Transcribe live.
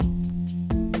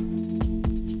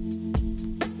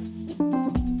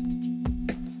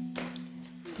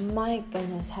My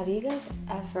goodness, have you guys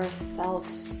ever felt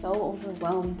so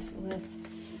overwhelmed with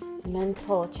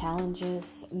mental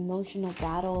challenges, emotional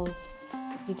battles?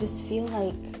 You just feel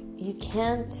like you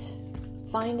can't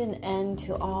find an end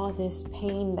to all this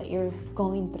pain that you're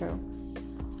going through.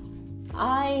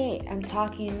 I am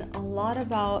talking a lot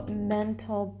about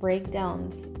mental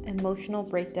breakdowns, emotional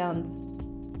breakdowns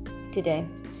today.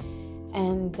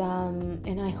 And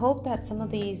I hope that some of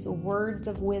these words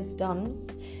of wisdoms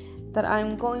that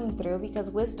I'm going through, because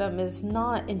wisdom is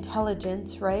not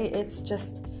intelligence, right? It's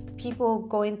just people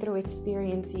going through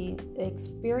experiences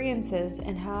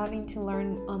and having to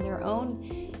learn on their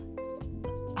own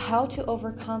how to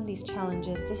overcome these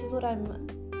challenges. This is what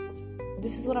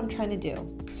I'm trying to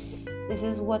do. This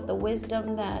is what the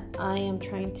wisdom that I am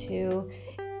trying to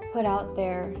put out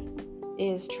there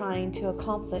is trying to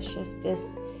accomplish, is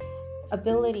this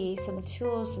ability, some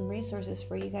tools, some resources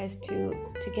for you guys to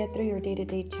get through your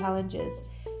day-to-day challenges,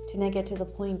 to not get to the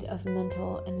point of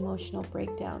mental and emotional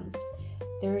breakdowns.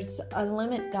 There's a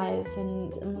limit, guys,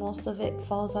 and most of it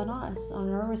falls on us, on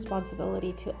our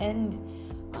responsibility to end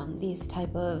these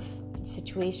type of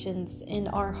situations in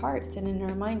our hearts and in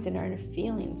our minds and our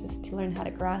feelings, is to learn how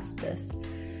to grasp this.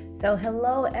 So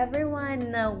hello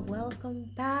everyone, welcome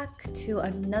back to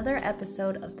another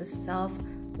episode of the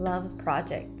Self-Love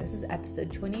Project. This is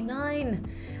episode 29.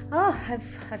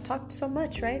 I've talked so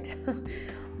much, right?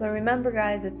 But remember,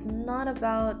 guys, it's not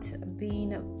about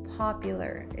being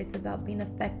popular, it's about being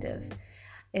effective.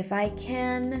 If I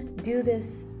can do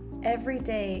this every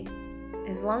day,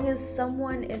 as long as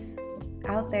someone is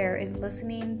out there is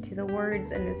listening to the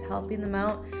words and is helping them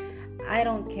out, I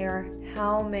don't care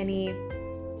how many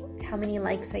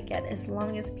likes I get, as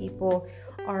long as people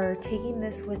are taking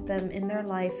this with them in their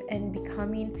life and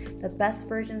becoming the best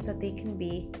versions that they can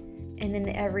be in an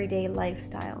everyday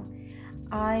lifestyle.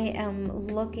 I am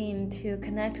looking to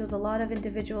connect with a lot of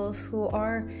individuals who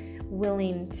are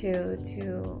willing to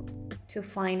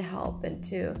find help and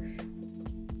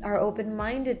are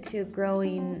open-minded to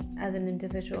growing as an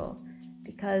individual,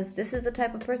 because this is the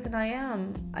type of person I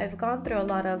am. I've gone through a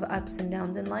lot of ups and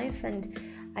downs in life, and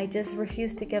I just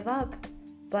refuse to give up.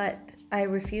 But I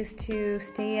refuse to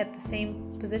stay at the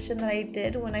same position that I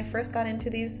did when I first got into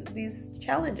these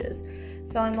challenges.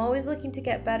 So I'm always looking to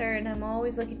get better, and I'm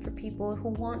always looking for people who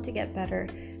want to get better.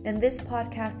 And this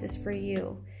podcast is for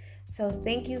you. So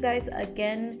thank you guys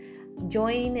again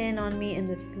joining in on me in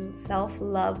this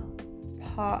self-love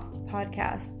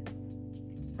podcast.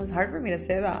 It was hard for me to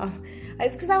say that.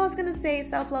 It's because I was going to say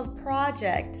self-love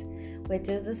project, which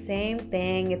is the same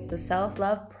thing. It's the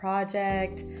self-love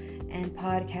project and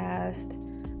podcast.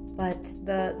 But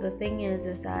the thing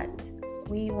is that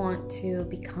we want to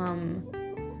become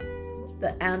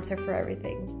the answer for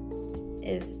everything,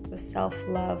 is the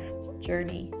self-love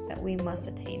journey that we must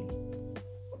attain.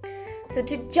 So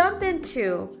to jump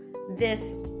into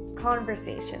this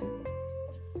conversation,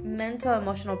 mental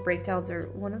emotional breakdowns are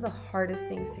one of the hardest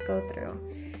things to go through.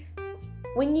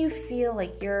 When you feel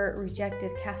like you're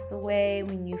rejected, cast away,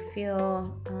 when you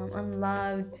feel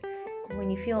unloved, when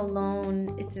you feel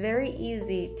alone, it's very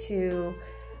easy to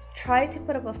try to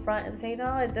put up a front and say,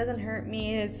 no, it doesn't hurt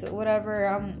me, it's whatever,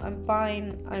 I'm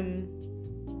fine,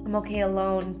 I'm okay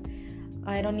alone,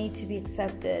 I don't need to be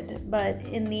accepted. But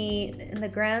in the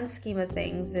grand scheme of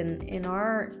things, in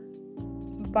our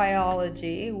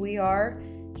biology, we are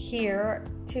here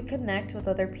to connect with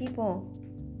other people.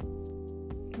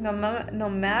 No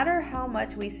matter how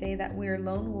much we say that we're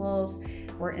lone wolves,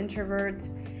 we're introverts,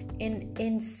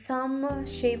 in some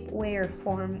shape, way, or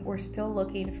form, we're still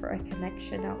looking for a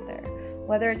connection out there,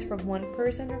 whether it's from one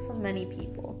person or from many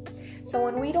people. So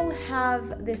when we don't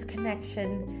have this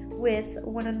connection with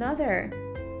one another,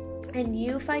 and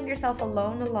you find yourself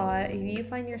alone a lot, you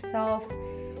find yourself,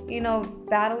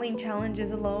 battling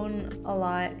challenges alone a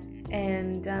lot,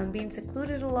 and being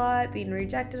secluded a lot, being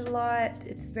rejected a lot,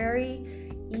 it's very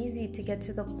easy to get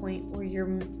to the point where you're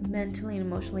mentally and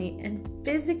emotionally and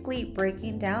physically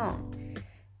breaking down.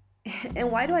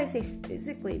 And why do I say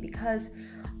physically? Because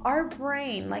our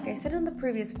brain, like I said in the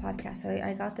previous podcast,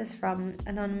 I got this from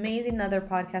an amazing other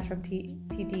podcast from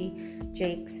TD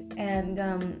Jakes,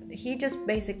 and he just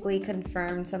basically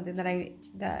confirmed something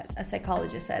that a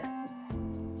psychologist said,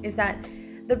 is that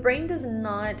the brain does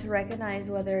not recognize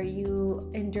whether you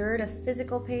endured a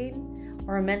physical pain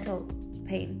or a mental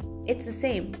pain. It's the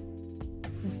same.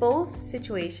 Both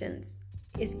situations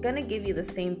is gonna give you the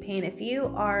same pain. If you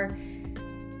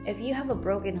have a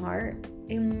broken heart,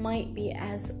 it might be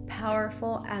as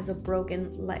powerful as a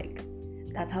broken leg.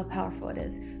 That's how powerful it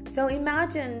is. So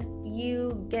imagine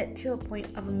you get to a point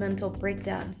of a mental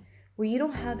breakdown where you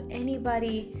don't have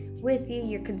anybody with you,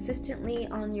 you're consistently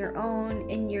on your own,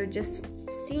 and you're just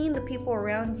seeing the people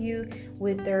around you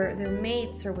with their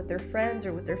mates or with their friends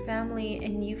or with their family,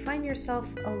 and you find yourself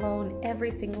alone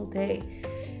every single day.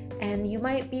 And you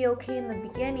might be okay in the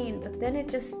beginning, but then it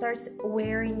just starts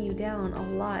wearing you down a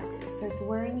lot. It starts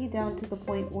wearing you down to the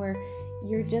point where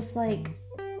you're just like,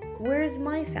 where's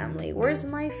my family? Where's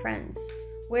my friends?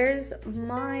 Where's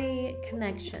my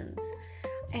connections?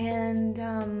 And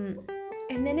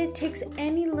then it takes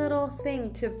any little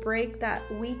thing to break that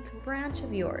weak branch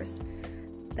of yours.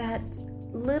 The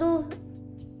little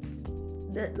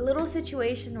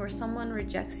situation where someone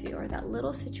rejects you, or that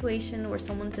little situation where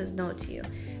someone says no to you,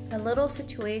 that little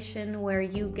situation where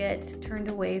you get turned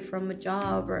away from a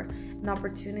job or an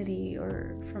opportunity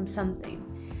or from something.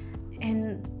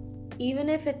 And even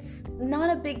if it's not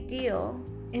a big deal,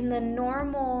 in the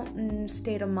normal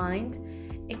state of mind,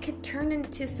 it could turn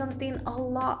into something a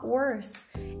lot worse.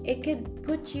 It could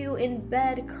put you in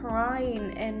bed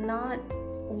crying and not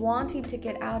wanting to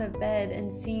get out of bed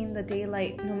and seeing the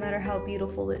daylight, no matter how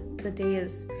beautiful the day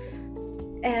is.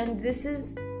 And this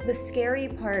is the scary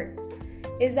part,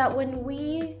 is that when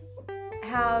we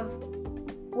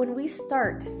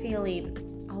start feeling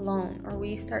alone, or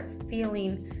we start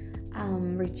feeling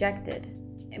rejected,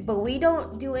 but we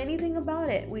don't do anything about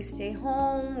it, we stay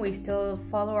home, we still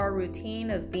follow our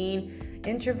routine of being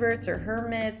introverts or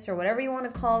hermits or whatever you want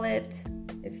to call it.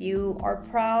 If you are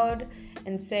proud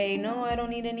and say, no, I don't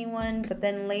need anyone, but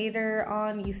then later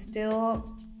on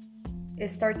it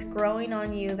starts growing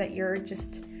on you that you're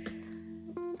just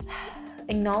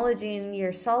acknowledging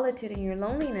your solitude and your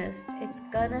loneliness, it's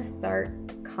gonna start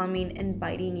coming and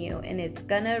biting you, and it's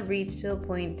gonna reach to a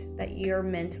point that you're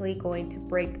mentally going to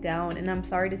break down. And I'm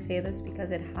sorry to say this,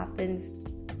 because it happens,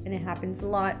 and it happens a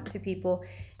lot to people,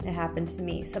 and it happened to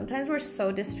me. Sometimes we're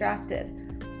so distracted.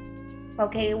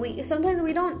 Okay, sometimes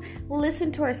we don't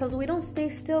listen to ourselves. We don't stay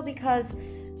still, because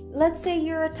let's say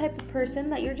you're a type of person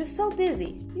that you're just so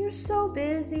busy. You're so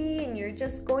busy, and you're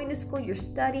just going to school, you're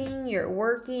studying, you're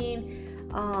working,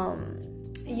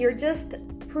 you're just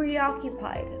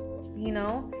preoccupied,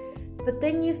 But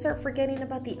then you start forgetting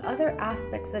about the other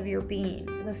aspects of your being,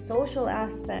 the social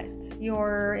aspect,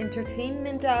 your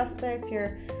entertainment aspect,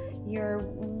 your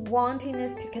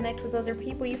wantingness to connect with other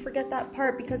people. You forget that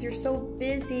part because you're so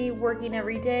busy working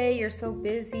every day. You're so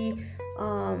busy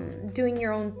doing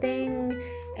your own thing,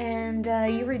 and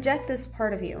you reject this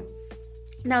part of you.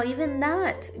 Now, even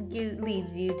that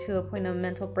leads you to a point of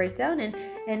mental breakdown,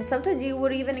 and sometimes you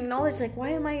would even acknowledge, like, why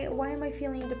am I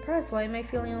feeling depressed? Why am I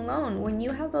feeling alone? When you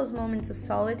have those moments of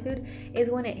solitude is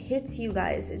when it hits you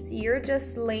guys. You're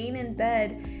just laying in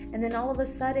bed, and then all of a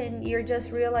sudden you're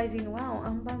just realizing, wow,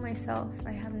 I'm by myself.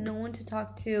 I have no one to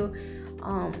talk to.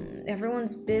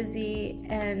 Everyone's busy,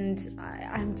 and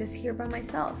I'm just here by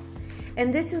myself.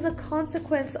 And this is a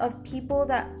consequence of people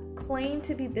that claim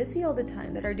to be busy all the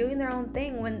time, that are doing their own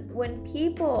thing, when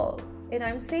people, and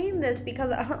I'm saying this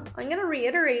because I'm going to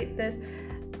reiterate this,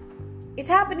 it's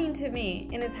happening to me,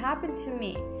 and it's happened to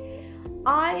me.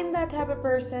 I'm that type of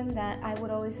person that I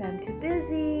would always say, I'm too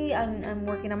busy, I'm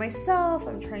working on myself,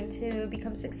 I'm trying to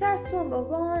become successful, blah,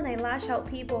 blah, and I lash out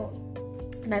people,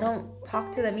 and I don't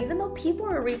talk to them, even though people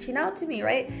are reaching out to me,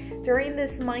 right? During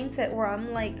this mindset where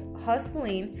I'm like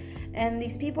hustling, and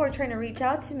these people are trying to reach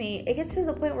out to me, it gets to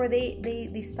the point where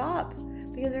they stop,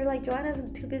 because they're like, Joanna's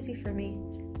too busy for me.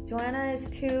 Joanna is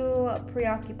too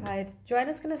preoccupied.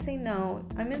 Joanna's gonna say no.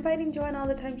 I'm inviting Joanna all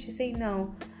the time. She's saying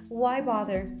no. Why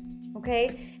bother?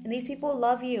 Okay? And these people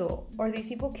love you, or these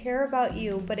people care about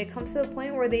you, but it comes to a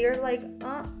point where they are like,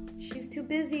 she's too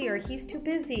busy, or he's too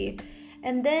busy.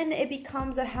 And then it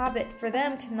becomes a habit for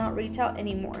them to not reach out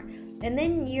anymore. And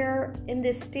then you're in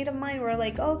this state of mind where,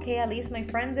 like, okay, at least my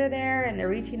friends are there and they're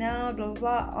reaching out, blah, blah,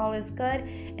 blah, all is good.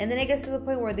 And then it gets to the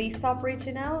point where they stop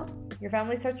reaching out, your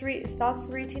family stops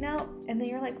reaching out, and then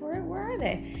you're like, where are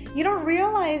they? You don't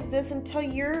realize this until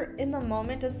you're in the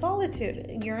moment of solitude.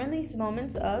 You're in these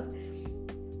moments of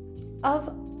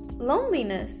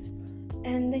loneliness.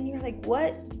 And then you're like,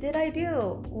 what did I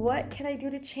do? What can I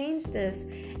do to change this?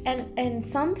 And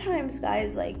sometimes,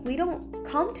 guys, like, we don't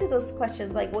come to those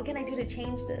questions like, what can I do to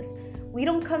change this? We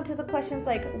don't come to the questions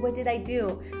like, what did I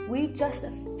do? We just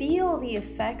feel the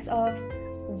effects of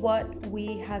what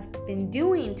we have been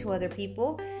doing to other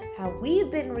people, how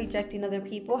we've been rejecting other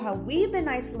people, how we've been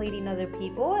isolating other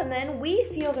people, and then we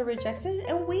feel the rejection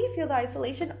and we feel the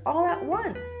isolation all at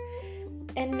once.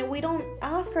 And we don't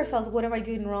ask ourselves, what am I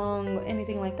doing wrong,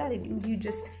 anything like that. You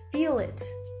just feel it,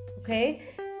 okay?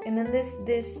 And then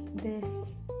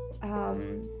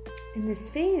in this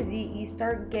phase, you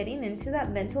start getting into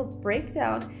that mental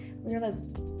breakdown where you're like,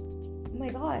 oh my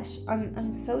gosh,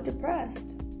 I'm so depressed.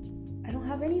 I don't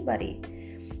have anybody.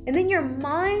 And then your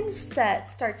mindset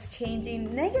starts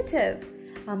changing negative.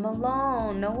 I'm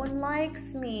alone. No one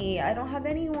likes me. I don't have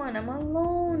anyone. I'm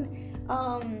alone.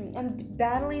 I'm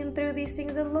battling through these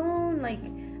things alone. Like,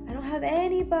 I don't have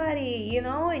anybody,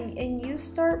 and you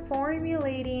start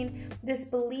formulating this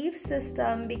belief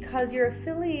system because you're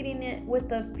affiliating it with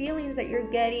the feelings that you're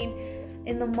getting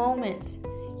in the moment.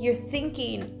 You're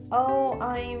thinking, oh,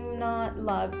 I'm not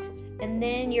loved. And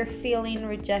then you're feeling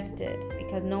rejected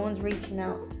because no one's reaching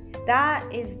out. That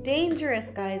is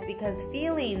dangerous, guys, because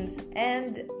feelings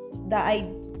and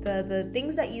the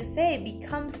things that you say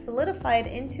become solidified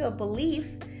into a belief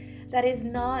that is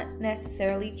not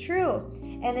necessarily true.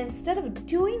 And instead of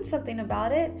doing something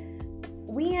about it,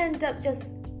 we end up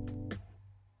just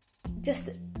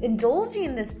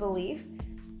indulging this belief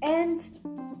and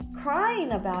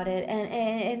crying about it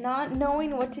and not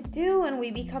knowing what to do, and we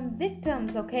become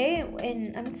victims, okay?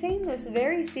 And I'm saying this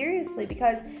very seriously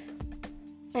because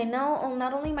I know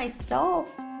not only myself,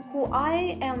 who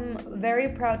I am very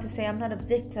proud to say I'm not a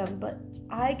victim, but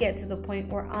I get to the point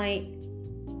where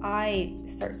I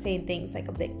start saying things like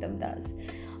a victim does.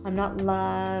 I'm not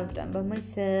loved, I'm by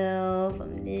myself,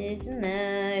 I'm this and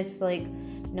that. It's like,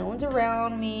 no one's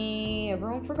around me,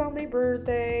 everyone forgot my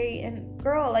birthday. And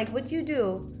girl, like, what'd you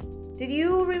do? Did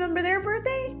you remember their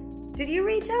birthday? Did you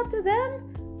reach out to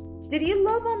them? Did you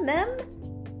love on them?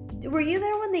 Were you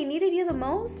there when they needed you the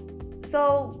most?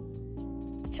 So,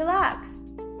 chillax.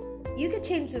 You could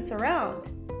change this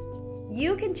around.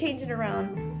 You can change it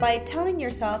around by telling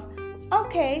yourself,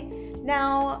 okay,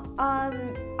 now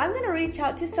I'm gonna reach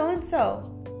out to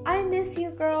so-and-so. I miss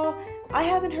you, girl. I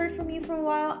haven't heard from you for a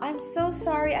while. I'm so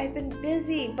sorry. I've been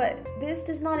busy, but this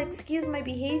does not excuse my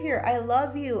behavior. I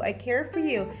love you. I care for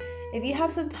you. If you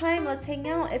have some time, let's hang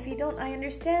out. If you don't, I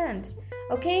understand.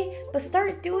 Okay? But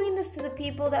start doing this to the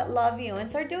people that love you, and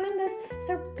start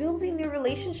building new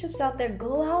relationships out there.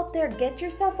 Go out there, get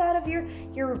yourself out of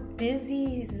your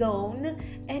busy zone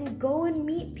and go and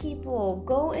meet people.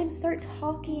 Go and start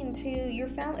talking to your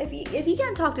family. If you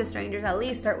can't talk to strangers, at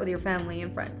least start with your family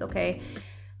and friends, okay?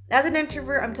 As an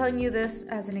introvert, I'm telling you this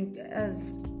as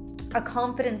a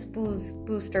confidence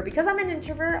booster, because I'm an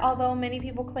introvert, although many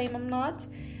people claim I'm not.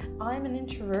 I'm an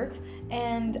introvert,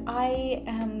 and I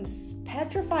am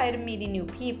petrified of meeting new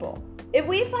people. If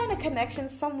we find a connection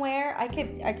somewhere, I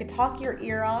could talk your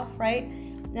ear off, right?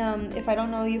 If I don't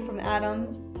know you from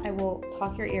Adam, I will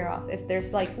talk your ear off. If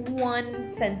there's like one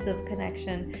sense of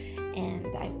connection, and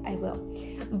I will.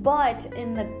 But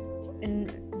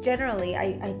generally,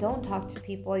 I don't talk to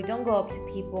people. I don't go up to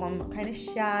people. I'm kind of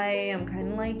shy. I'm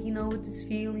kind of like, with this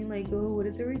feeling like, oh, what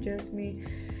if they reject me?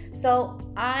 So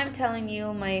I'm telling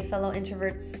you, my fellow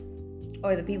introverts,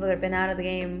 or the people that have been out of the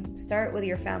game, start with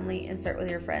your family and start with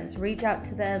your friends. Reach out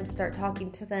to them, start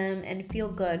talking to them, and feel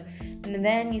good. And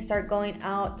then you start going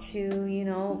out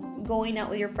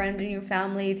with your friends and your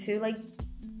family to, like,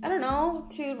 I don't know,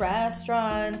 to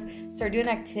restaurants, start doing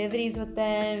activities with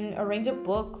them, arrange a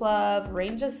book club,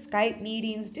 arrange a Skype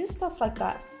meetings, do stuff like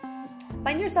that.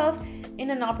 Find yourself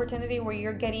in an opportunity where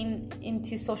you're getting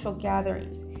into social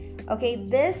gatherings. Okay,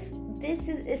 this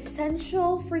is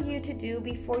essential for you to do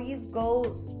before you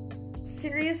go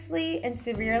seriously and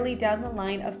severely down the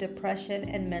line of depression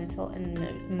and mental and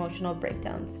emotional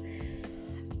breakdowns.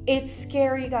 It's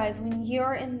scary, guys, when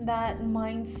you're in that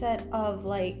mindset of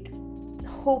like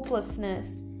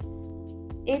hopelessness.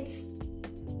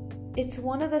 It's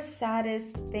one of the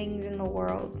saddest things in the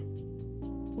world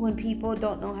when people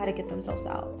don't know how to get themselves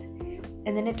out.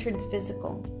 And then it turns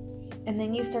physical. And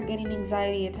then you start getting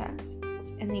anxiety attacks.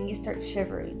 And then you start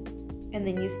shivering. And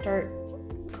then you start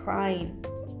crying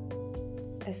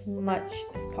as much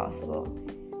as possible.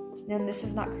 Then this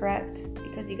is not correct,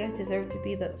 because you guys deserve to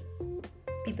be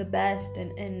the best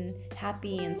and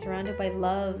happy and surrounded by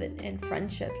love and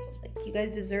friendships. Like, you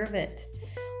guys deserve it.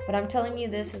 But I'm telling you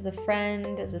this as a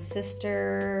friend, as a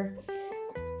sister,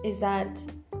 is that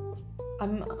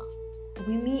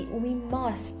we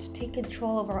must take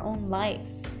control of our own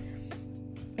lives.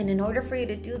 And in order for you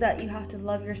to do that, you have to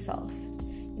love yourself.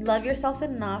 You love yourself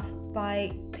enough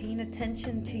by paying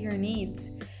attention to your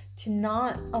needs, to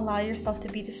not allow yourself to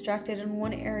be distracted in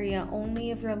one area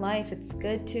only of your life. It's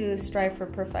good to strive for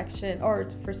perfection or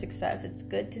for success. It's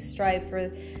good to strive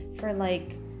for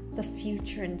like the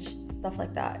future and stuff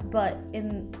like that. But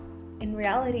in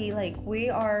reality, like, we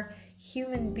are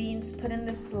human beings put in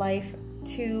this life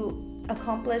to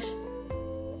accomplish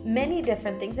many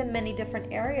different things in many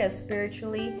different areas,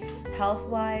 spiritually,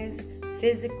 health-wise,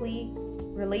 physically,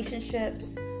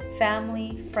 relationships,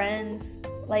 family, friends,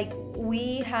 Like,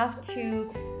 we have to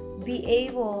be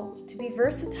able to be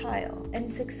versatile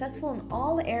and successful in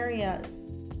all areas,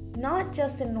 not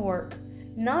just in work,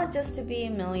 not just to be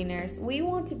millionaires. We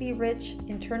want to be rich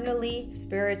internally,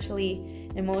 spiritually,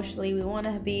 emotionally. We want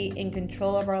to be in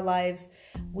control of our lives.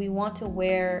 We want to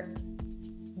wear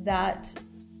that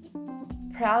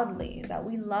proudly, that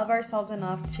we love ourselves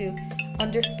enough to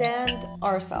understand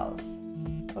ourselves.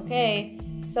 Okay,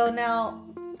 so now,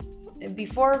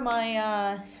 before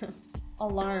my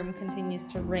alarm continues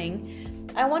to ring,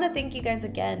 I want to thank you guys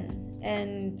again.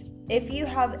 And if you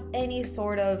have any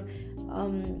sort of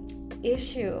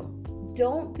issue,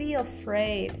 don't be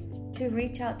afraid to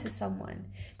reach out to someone.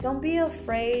 Don't be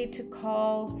afraid to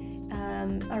call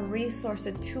a resource,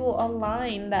 a tool, a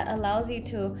line that allows you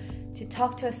to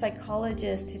talk to a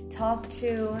psychologist, to talk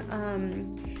to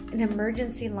an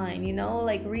emergency line,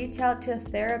 like reach out to a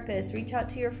therapist, reach out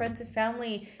to your friends and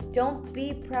family. Don't be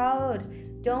proud.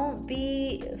 Don't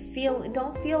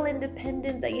feel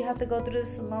independent that you have to go through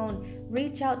this alone.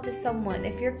 Reach out to someone.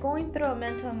 If you're going through a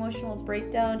mental emotional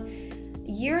breakdown,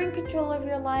 you're in control of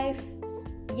your life,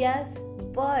 yes,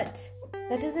 but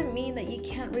that doesn't mean that you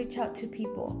can't reach out to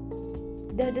people.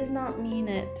 That does not mean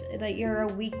that you're a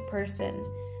weak person.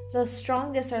 The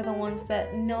strongest are the ones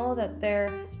that know that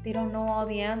they don't know all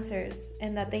the answers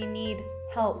and that they need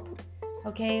help.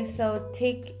 Okay, so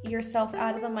take yourself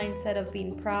out of the mindset of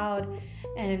being proud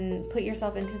and put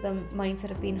yourself into the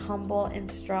mindset of being humble and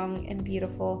strong and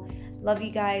beautiful. Love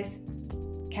you guys.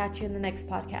 Catch you in the next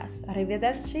podcast.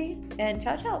 Arrivederci and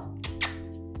ciao ciao.